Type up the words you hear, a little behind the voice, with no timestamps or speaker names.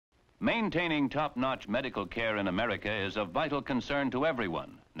Maintaining top-notch medical care in America is of vital concern to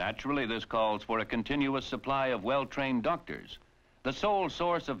everyone. Naturally, this calls for a continuous supply of well-trained doctors. The sole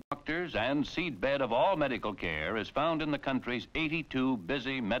source of doctors and seedbed of all medical care is found in the country's 82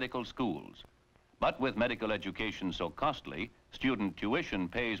 busy medical schools. But with medical education so costly, student tuition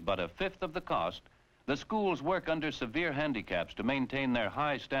pays but a fifth of the cost, the schools work under severe handicaps to maintain their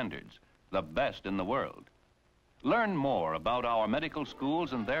high standards, the best in the world. Learn more about our medical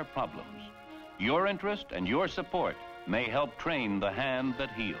schools and their problems. Your interest and your support may help train the hand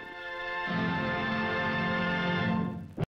that heals.